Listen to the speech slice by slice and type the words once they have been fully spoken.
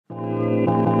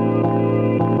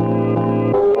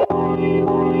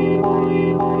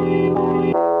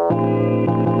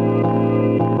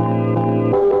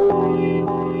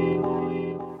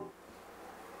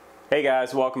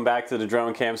guys, welcome back to the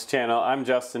Drone Camps channel. I'm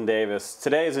Justin Davis.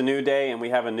 Today is a new day and we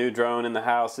have a new drone in the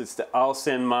house. It's the Ao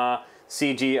Senma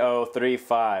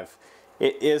CG035.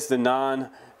 It is the non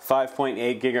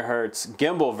 5.8 gigahertz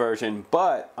gimbal version,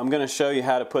 but I'm going to show you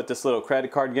how to put this little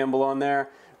credit card gimbal on there.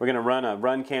 We're going to run a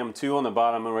Runcam 2 on the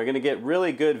bottom and we're going to get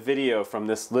really good video from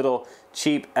this little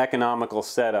cheap economical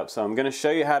setup. So I'm going to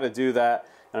show you how to do that,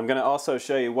 and I'm going to also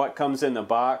show you what comes in the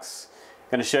box.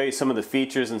 I'm going to show you some of the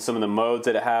features and some of the modes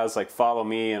that it has, like follow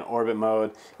me and orbit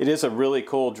mode. It is a really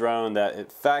cool drone that, in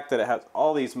fact, that it has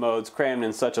all these modes crammed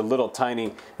in such a little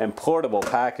tiny and portable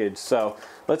package. So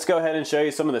let's go ahead and show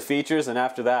you some of the features, and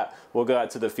after that we'll go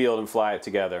out to the field and fly it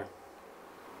together.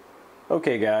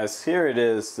 Okay guys, here it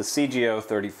is, the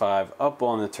CG035 up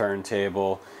on the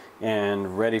turntable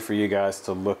and ready for you guys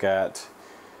to look at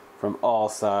from all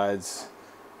sides.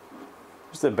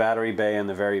 There's the battery bay in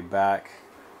the very back.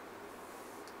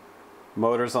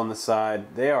 Motors on the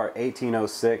side, they are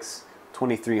 1806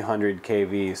 2300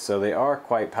 kV, so they are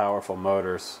quite powerful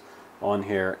motors on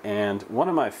here. And one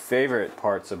of my favorite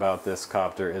parts about this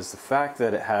copter is the fact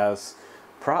that it has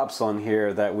props on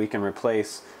here that we can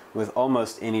replace with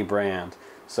almost any brand.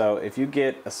 So if you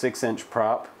get a 6-inch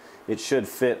prop, it should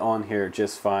fit on here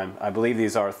just fine. I believe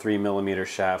these are 3mm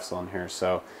shafts on here,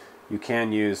 so you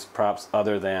can use props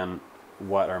other than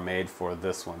what are made for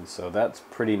this one, so that's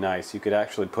pretty nice. You could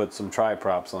actually put some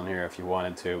tri-props on here if you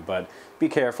wanted to, but be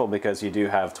careful because you do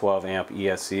have 12 amp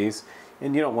ESCs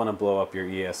and you don't want to blow up your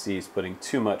ESCs putting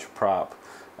too much prop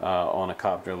on a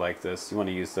copter like this. You want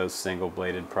to use those single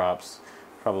bladed props,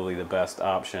 probably the best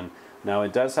option. Now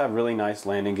it does have really nice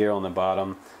landing gear on the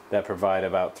bottom that provide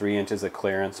about 3 inches of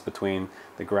clearance between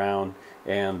the ground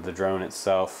and the drone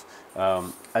itself.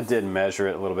 I did measure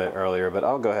it a little bit earlier, but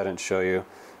I'll go ahead and show you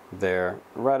there,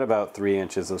 right about 3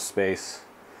 inches of space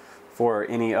for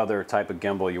any other type of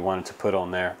gimbal you wanted to put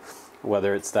on there,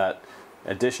 whether it's that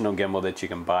additional gimbal that you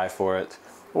can buy for it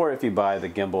or if you buy the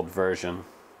gimbaled version.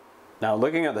 Now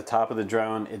looking at the top of the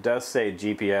drone, it does say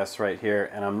GPS right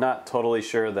here, and I'm not totally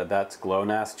sure that that's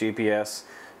GLONASS GPS.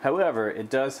 However, it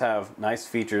does have nice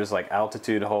features like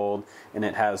altitude hold, and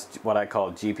it has what I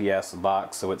call GPS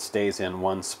lock, so it stays in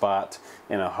one spot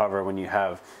in a hover when you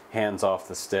have hands off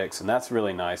the sticks, and that's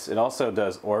really nice. It also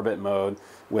does orbit mode,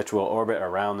 which will orbit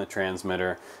around the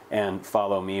transmitter, and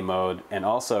follow me mode, and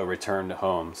also return to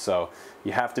home. So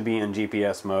you have to be in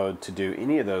GPS mode to do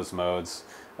any of those modes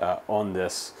on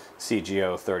this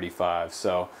CG035.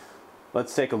 So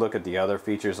let's take a look at the other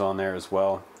features on there as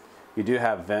well. You do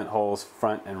have vent holes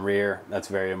front and rear. That's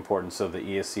very important so the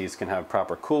ESCs can have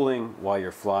proper cooling while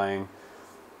you're flying.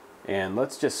 And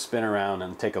let's just spin around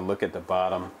and take a look at the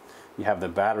bottom. You have the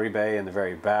battery bay in the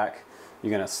very back.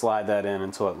 You're going to slide that in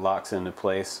until it locks into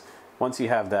place. Once you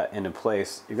have that into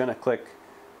place, you're going to click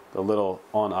the little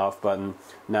on-off button.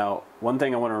 Now, one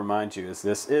thing I want to remind you is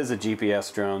this is a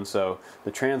GPS drone, so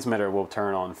the transmitter will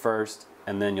turn on first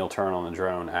and then you'll turn on the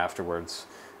drone afterwards.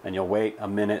 And you'll wait a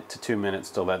minute to 2 minutes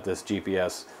to let this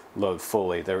GPS load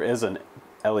fully. There is an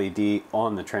LED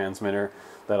on the transmitter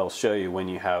that'll show you when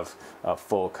you have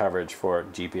full coverage for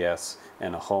GPS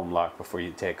and a home lock before you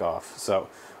take off. So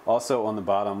also on the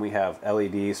bottom we have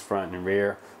LEDs front and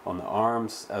rear on the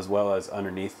arms as well as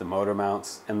underneath the motor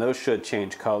mounts, and those should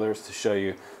change colors to show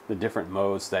you the different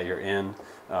modes that you're in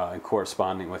and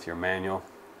corresponding with your manual.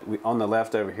 On the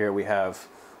left over here we have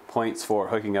points for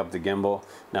hooking up the gimbal.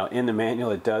 Now in the manual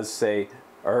it does say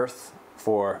earth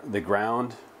for the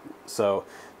ground, so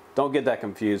don't get that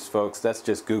confused folks, that's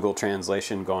just Google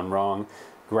translation gone wrong.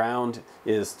 Ground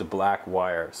is the black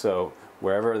wire, so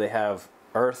wherever they have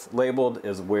earth labeled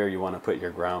is where you want to put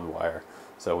your ground wire.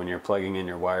 So when you're plugging in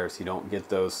your wires, you don't get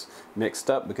those mixed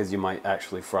up because you might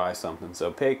actually fry something,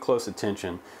 so pay close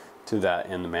attention to that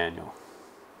in the manual.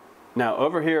 Now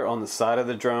over here on the side of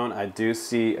the drone I do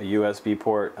see a USB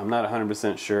port. I'm not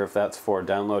 100% sure if that's for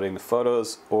downloading the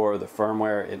photos or the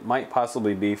firmware. It might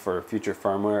possibly be for future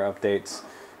firmware updates.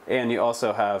 And you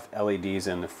also have LEDs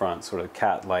in the front, sort of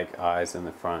cat-like eyes in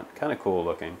the front. Kind of cool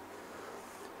looking.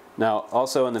 Now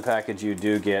also in the package you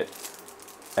do get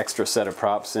extra set of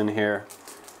props in here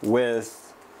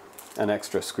with an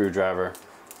extra screwdriver.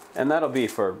 And that'll be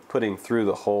for putting through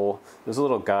the hole. There's a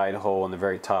little guide hole in the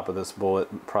very top of this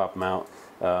bullet prop mount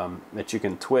that you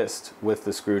can twist with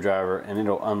the screwdriver and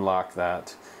it'll unlock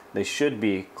that. They should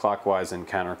be clockwise and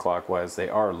counterclockwise. They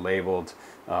are labeled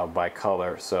by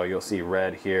color, so you'll see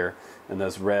red here, and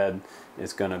this red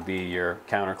is going to be your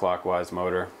counterclockwise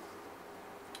motor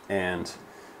and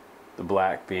the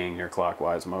black being your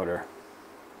clockwise motor.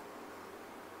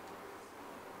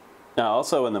 Now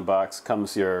also in the box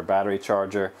comes your battery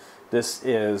charger. This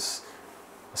is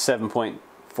a 7.5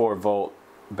 4-volt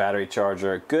battery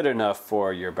charger, good enough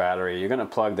for your battery. You're going to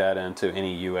plug that into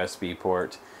any USB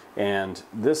port, and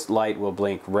this light will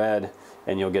blink red,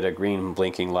 and you'll get a green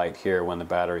blinking light here when the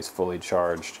battery's fully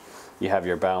charged. You have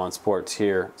your balance ports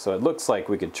here, so it looks like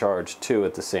we could charge 2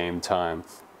 at the same time.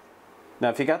 Now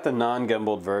if you got the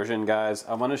non-gimbaled version, guys,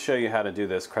 I want to show you how to do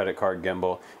this credit card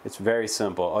gimbal. It's very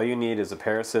simple. All you need is a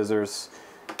pair of scissors,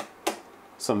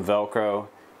 some Velcro,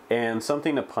 and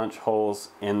something to punch holes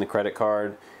in the credit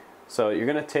card. So you're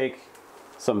going to take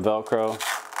some Velcro,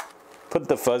 put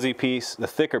the fuzzy piece, the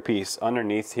thicker piece,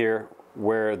 underneath here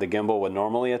where the gimbal would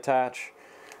normally attach.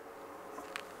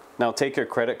 Now take your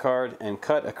credit card and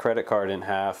cut a credit card in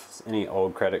half. Any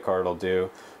old credit card will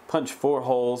do. Punch 4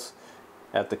 holes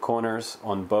at the corners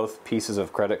on both pieces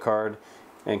of credit card,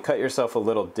 and cut yourself a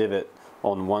little divot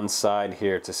on one side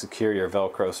here to secure your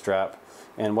Velcro strap.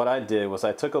 And what I did was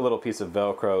I took a little piece of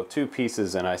Velcro, 2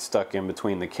 pieces, and I stuck in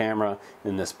between the camera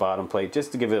and this bottom plate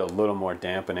just to give it a little more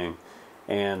dampening.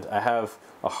 And I have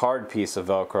a hard piece of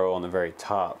Velcro on the very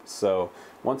top. So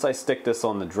once I stick this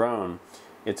on the drone,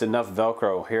 it's enough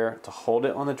Velcro here to hold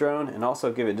it on the drone and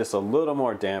also give it just a little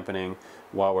more dampening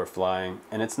while we're flying.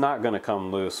 And it's not going to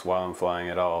come loose while I'm flying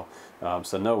at all.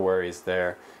 So no worries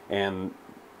there. And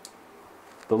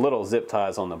the little zip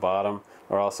ties on the bottom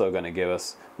are also going to give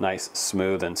us nice,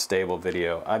 smooth, and stable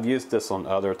video. I've used this on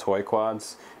other toy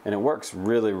quads and it works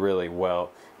really, really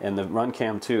well. And the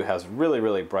Runcam 2 has really,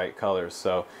 really bright colors,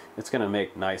 so it's going to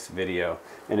make nice video.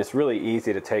 And it's really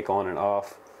easy to take on and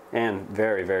off, and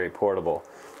very, very portable.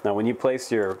 Now when you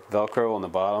place your Velcro on the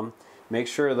bottom, make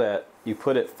sure that you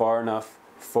put it far enough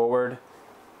forward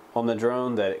on the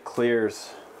drone that it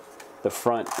clears the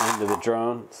front end of the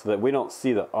drone so that we don't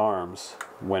see the arms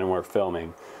when we're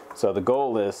filming. So the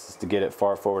goal is to get it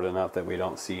far forward enough that we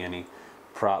don't see any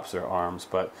props or arms,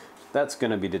 but that's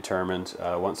going to be determined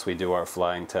once we do our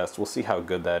flying test. We'll see how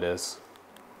good that is.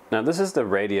 Now this is the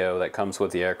radio that comes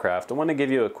with the aircraft. I want to give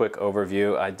you a quick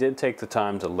overview. I did take the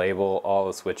time to label all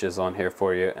the switches on here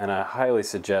for you, and I highly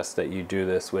suggest that you do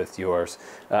this with yours.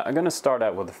 I'm going to start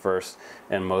out with the first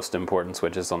and most important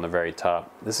switches on the very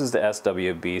top. This is the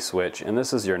SWB switch, and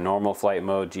this is your normal flight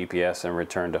mode, GPS, and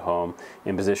return to home.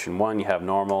 In position 1 you have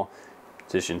normal,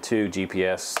 position 2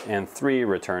 GPS, and 3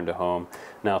 return to home.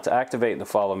 Now to activate the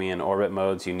follow me in orbit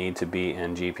modes, you need to be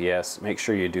in GPS. Make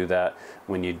sure you do that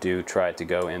when you do try to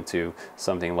go into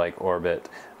something like orbit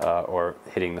or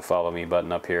hitting the follow me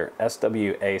button up here.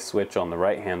 SWA switch on the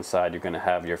right hand side, you're going to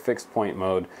have your fixed point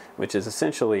mode, which is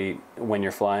essentially when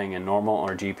you're flying in normal or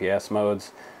GPS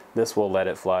modes. This will let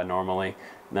it fly normally.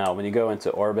 Now when you go into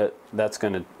orbit, that's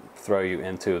going to throw you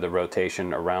into the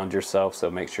rotation around yourself, so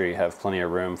make sure you have plenty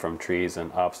of room from trees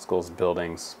and obstacles,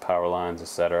 buildings, power lines,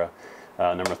 etc.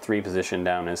 Number 3 position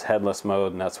down is headless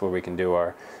mode, and that's where we can do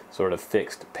our sort of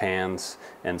fixed pans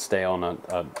and stay on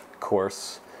a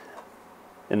course.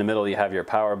 In the middle you have your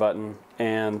power button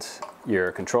and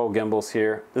your control gimbals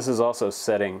here. This is also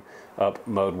setting up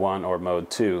mode 1 or mode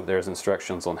 2. There's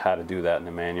instructions on how to do that in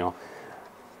the manual.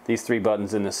 These 3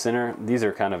 buttons in the center, these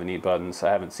are kind of neat buttons.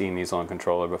 I haven't seen these on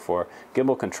controller before.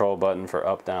 Gimbal control button for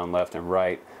up, down, left, and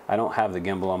right. I don't have the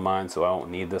gimbal on mine, so I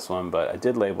won't need this one, but I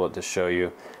did label it to show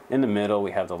you. In the middle,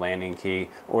 we have the landing key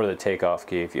or the takeoff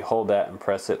key. If you hold that and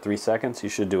press it 3 seconds, you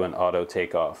should do an auto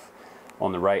takeoff.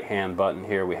 On the right hand button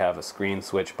here, we have a screen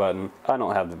switch button. I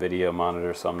don't have the video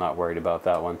monitor, so I'm not worried about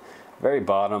that one. Very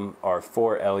bottom are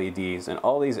 4 LEDs, and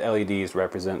all these LEDs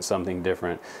represent something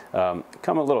different.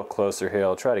 Come a little closer here,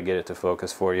 I'll try to get it to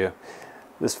focus for you.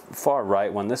 This far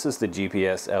right one, this is the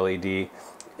GPS LED.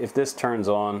 If this turns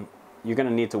on, you're going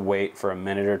to need to wait for a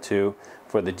minute or 2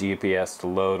 for the GPS to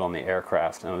load on the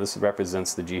aircraft. Now this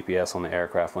represents the GPS on the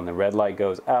aircraft. When the red light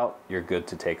goes out, you're good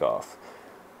to take off.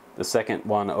 The second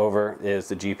one over is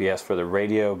the GPS for the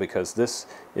radio, because this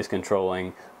is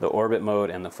controlling the orbit mode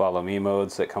and the follow me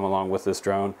modes that come along with this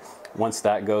drone. Once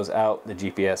that goes out, the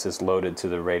GPS is loaded to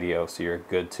the radio, so you're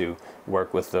good to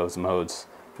work with those modes.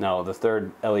 Now the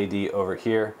third LED over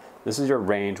here, this is your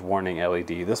range warning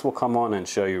LED. This will come on and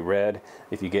show you red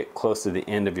if you get close to the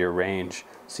end of your range,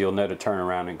 so you'll know to turn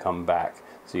around and come back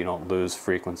so you don't lose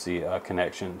frequency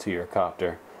connection to your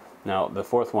copter. Now the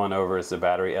fourth one over is the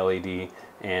battery LED,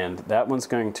 and that one's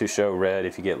going to show red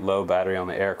if you get low battery on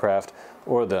the aircraft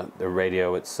or the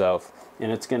radio itself,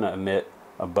 and it's going to emit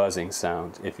a buzzing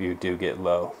sound if you do get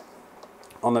low.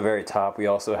 On the very top we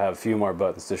also have a few more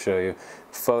buttons to show you.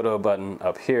 Photo button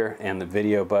up here and the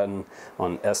video button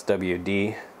on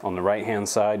SWD. On the right hand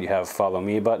side you have follow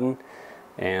me button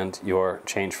and your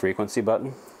change frequency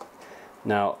button.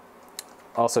 Now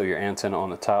also your antenna on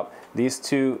the top. These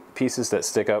 2 pieces that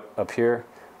stick up here,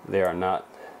 they are not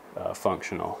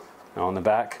functional. Now on the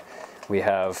back we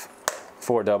have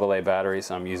 4 AA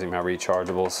batteries. I'm using my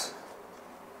rechargeables.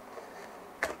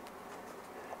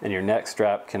 And your neck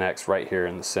strap connects right here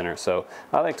in the center. So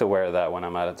I like to wear that when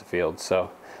I'm out at the field.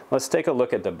 So let's take a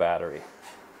look at the battery.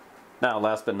 Now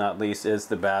last but not least is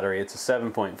the battery. It's a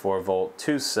 7.4 volt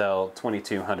 2-cell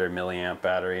 2200 milliamp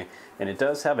battery, and it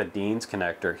does have a Dean's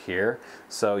connector here,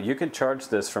 so you could charge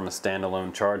this from a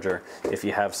standalone charger. If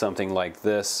you have something like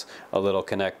this, a little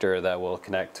connector that will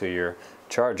connect to your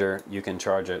charger, you can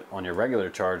charge it on your regular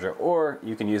charger, or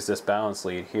you can use this balance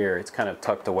lead here. It's kind of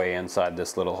tucked away inside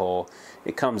this little hole.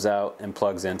 It comes out and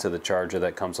plugs into the charger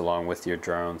that comes along with your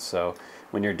drone, so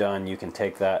when you're done you can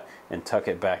take that and tuck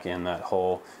it back in that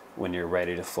hole when you're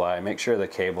ready to fly. Make sure the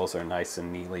cables are nice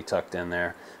and neatly tucked in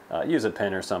there. Use a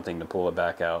pin or something to pull it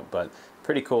back out, but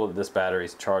pretty cool that this battery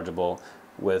is chargeable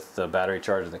with the battery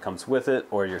charger that comes with it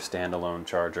or your standalone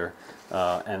charger.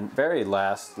 And very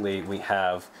lastly, we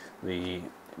have the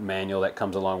manual that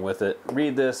comes along with it.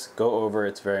 Read this, go over,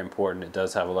 it's very important. It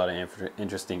does have a lot of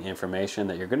interesting information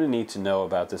that you're going to need to know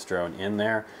about this drone in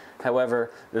there.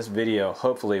 However, this video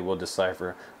hopefully will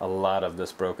decipher a lot of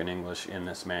this broken English in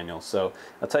this manual. So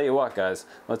I'll tell you what guys,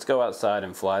 let's go outside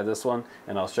and fly this one,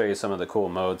 and I'll show you some of the cool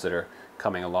modes that are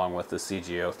coming along with the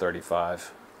CG035.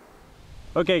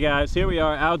 Okay guys, here we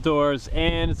are outdoors,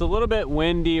 and it's a little bit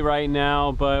windy right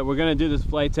now, but we're going to do this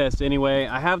flight test anyway.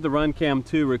 I have the Runcam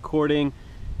 2 recording,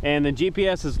 and the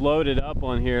GPS is loaded up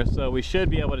on here, so we should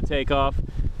be able to take off.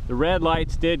 The red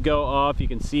lights did go off. You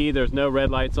can see there's no red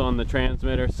lights on the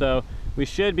transmitter, so we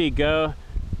should be good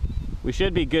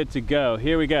to go.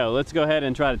 Here we go. Let's go ahead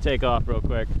and try to take off real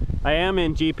quick. I am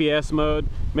in GPS mode.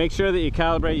 Make sure that you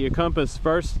calibrate your compass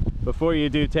first before you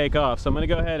do take off. So I'm going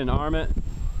to go ahead and arm it,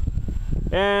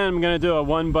 and I'm going to do a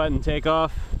 1-button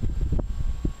takeoff.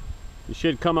 You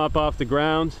should come up off the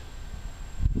ground.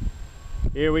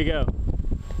 Here we go.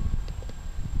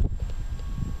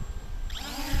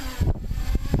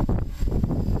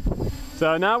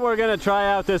 So now we're going to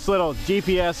try out this little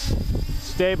GPS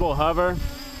stable hover.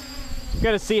 We're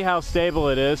going to see how stable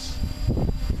it is.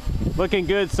 Looking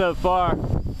good so far.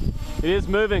 It is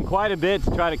moving quite a bit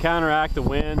to try to counteract the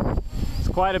wind. It's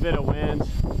quite a bit of wind,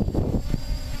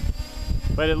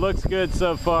 but it looks good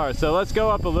so far. So let's go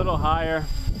up a little higher.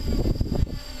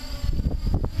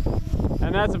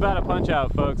 And that's about a punch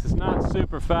out, folks. It's not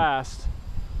super fast.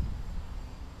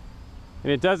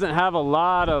 And it doesn't have a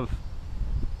lot of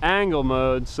angle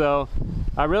mode, so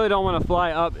I really don't want to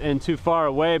fly up and too far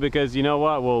away, because you know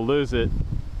what, we'll lose it.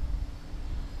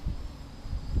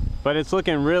 But it's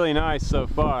looking really nice so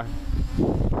far.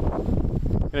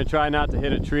 I'm gonna try not to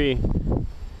hit a tree.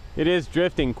 It is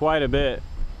drifting quite a bit.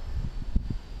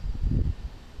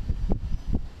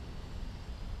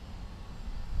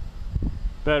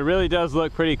 But it really does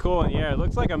look pretty cool in the air. It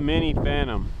looks like a mini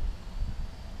Phantom.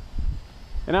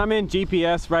 And I'm in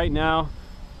GPS right now.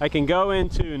 I can go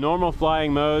into normal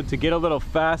flying mode to get a little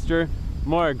faster,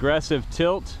 more aggressive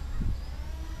tilt.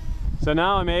 So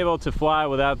now I'm able to fly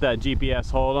without that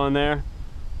GPS hold on there.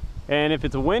 And if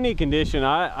it's a windy condition,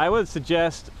 I would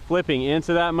suggest flipping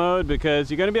into that mode,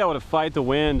 because you're going to be able to fight the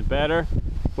wind better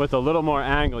with a little more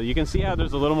angle. You can see how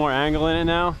there's a little more angle in it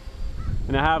now,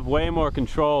 and I have way more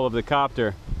control of the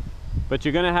copter. But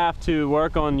you're going to have to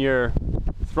work on your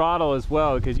throttle as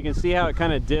well, because you can see how it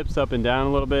kind of dips up and down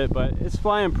a little bit, but it's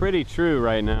flying pretty true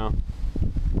right now.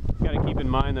 Got to keep in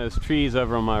mind those trees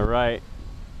over on my right.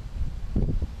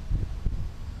 I'm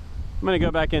going to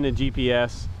go back into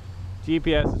GPS.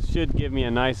 GPS should give me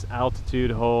a nice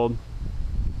altitude hold,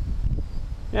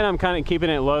 and I'm kind of keeping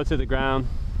it low to the ground.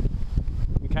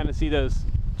 You can kind of see those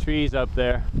trees up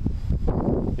there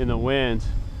in the wind.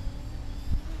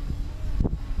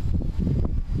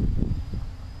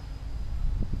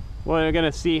 Well, you're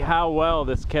going to see how well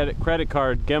this credit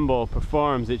card gimbal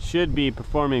performs. It should be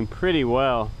performing pretty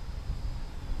well.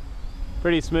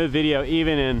 Pretty smooth video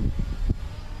even in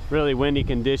really windy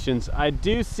conditions. I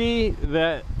do see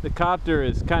that the copter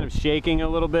is kind of shaking a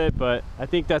little bit, but I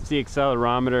think that's the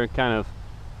accelerometer kind of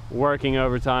working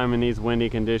overtime in these windy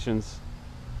conditions.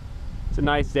 It's a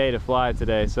nice day to fly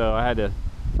today, so I had to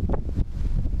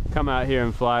come out here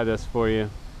and fly this for you.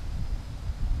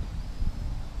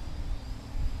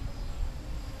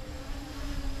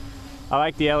 I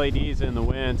like the LEDs in the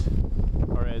wind.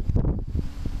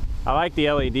 I like the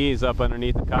LEDs up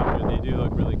underneath the copter. They do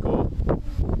look really cool.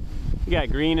 You got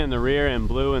green in the rear and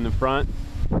blue in the front.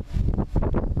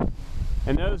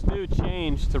 And those do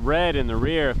change to red in the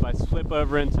rear if I flip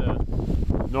over into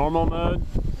normal mode.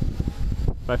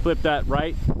 If I flip that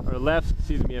right or left,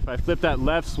 excuse me, if I flip that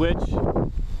left switch,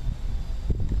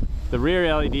 the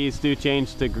rear LEDs do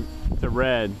change to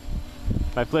red.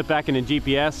 If I flip back into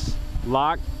GPS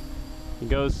lock, it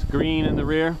goes green in the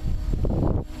rear.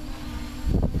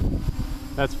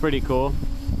 That's pretty cool.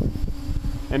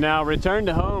 And now return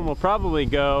to home will probably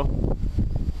go,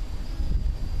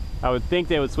 I would think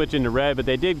they would switch into red, but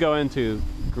they did go into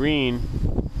green,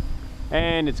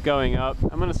 and it's going up.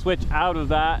 I'm gonna switch out of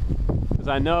that because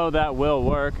I know that will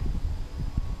work.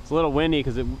 It's a little windy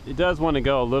because it does want to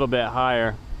go a little bit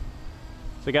higher.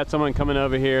 So I got someone coming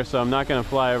over here, so I'm not gonna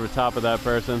fly over top of that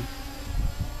person.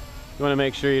 You wanna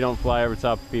make sure you don't fly over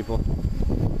top of people.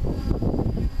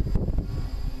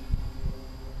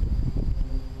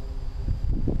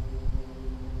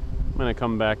 I'm gonna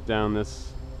come back down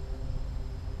this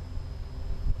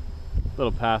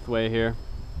little pathway here.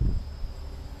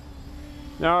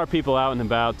 There are people out and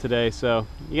about today, so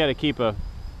you got to keep a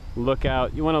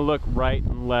lookout. You want to look right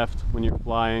and left when you're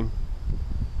flying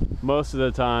most of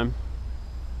the time.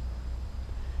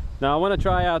 Now I want to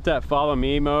try out that follow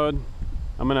me mode.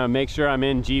 I'm going to make sure I'm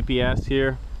in GPS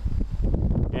here,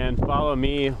 and follow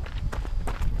me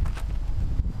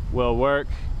will work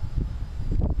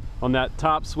on that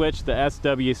top switch, the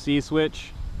SWC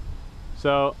switch.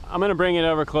 So I'm going to bring it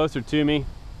over closer to me.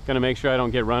 Going to make sure I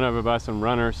don't get run over by some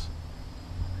runners.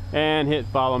 And hit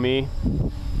follow me.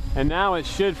 And now it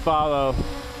should follow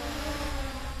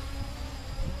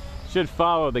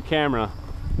the camera.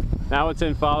 Now it's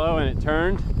in follow and it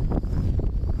turned.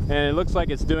 And it looks like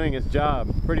it's doing its job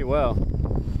pretty well.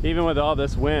 Even with all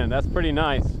this wind, that's pretty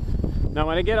nice. Now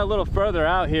when I get a little further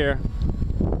out here,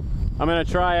 I'm going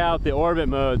to try out the orbit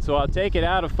mode. So I'll take it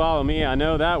out of follow me. I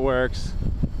know that works.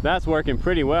 That's working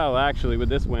pretty well actually with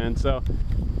this wind. So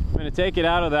I'm going to take it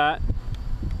out of that.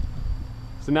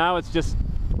 So now it's just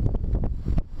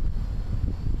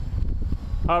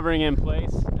hovering in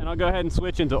place, and I'll go ahead and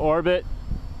switch into orbit.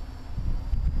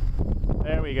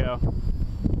 There we go.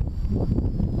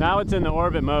 Now it's in the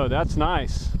orbit mode. That's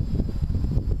nice.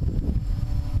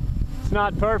 It's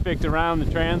not perfect around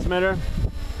the transmitter.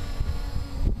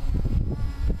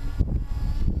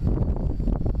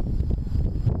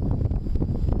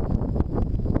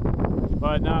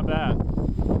 But not bad.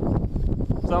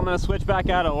 So I'm going to switch back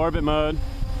out of orbit mode,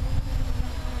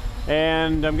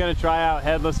 and I'm going to try out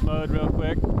headless mode real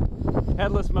quick.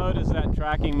 Headless mode is that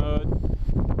tracking mode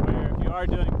where if you are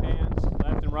doing pans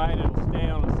left and right, it'll stay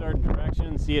on a certain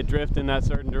direction, see it drift in that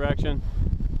certain direction,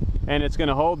 and it's going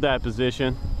to hold that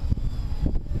position.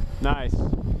 Nice.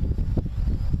 So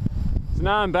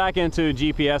now I'm back into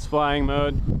GPS flying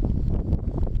mode,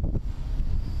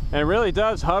 and it really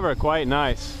does hover quite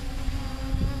nice.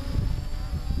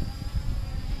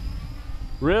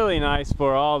 Really nice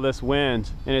for all this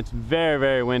wind, and it's very,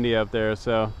 very windy up there,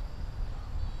 so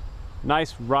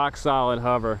nice rock solid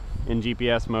hover in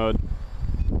GPS mode.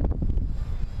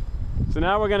 So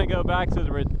now we're going to go back to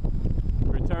the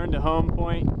return to home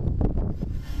point.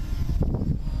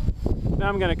 Now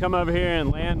I'm going to come over here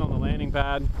and land on the landing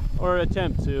pad, or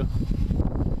attempt to.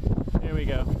 Here we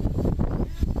go.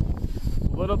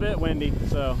 A little bit windy,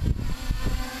 so.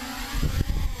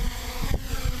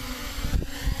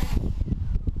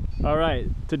 Alright,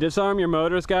 to disarm your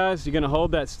motors, guys, you're going to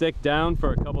hold that stick down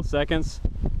for a couple seconds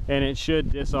and it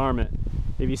should disarm it.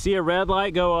 If you see a red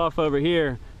light go off over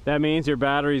here, that means your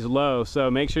battery's low, so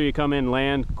make sure you come in and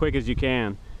land quick as you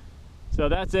can. So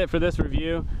that's it for this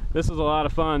review. This was a lot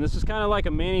of fun. This is kind of like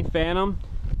a mini Phantom.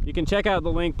 You can check out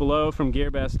the link below from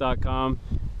gearbest.com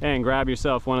and grab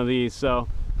yourself one of these. So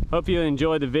hope you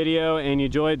enjoyed the video and you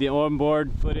enjoyed the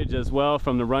onboard footage as well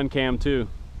from the Runcam 2.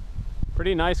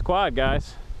 Pretty nice quad,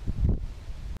 guys.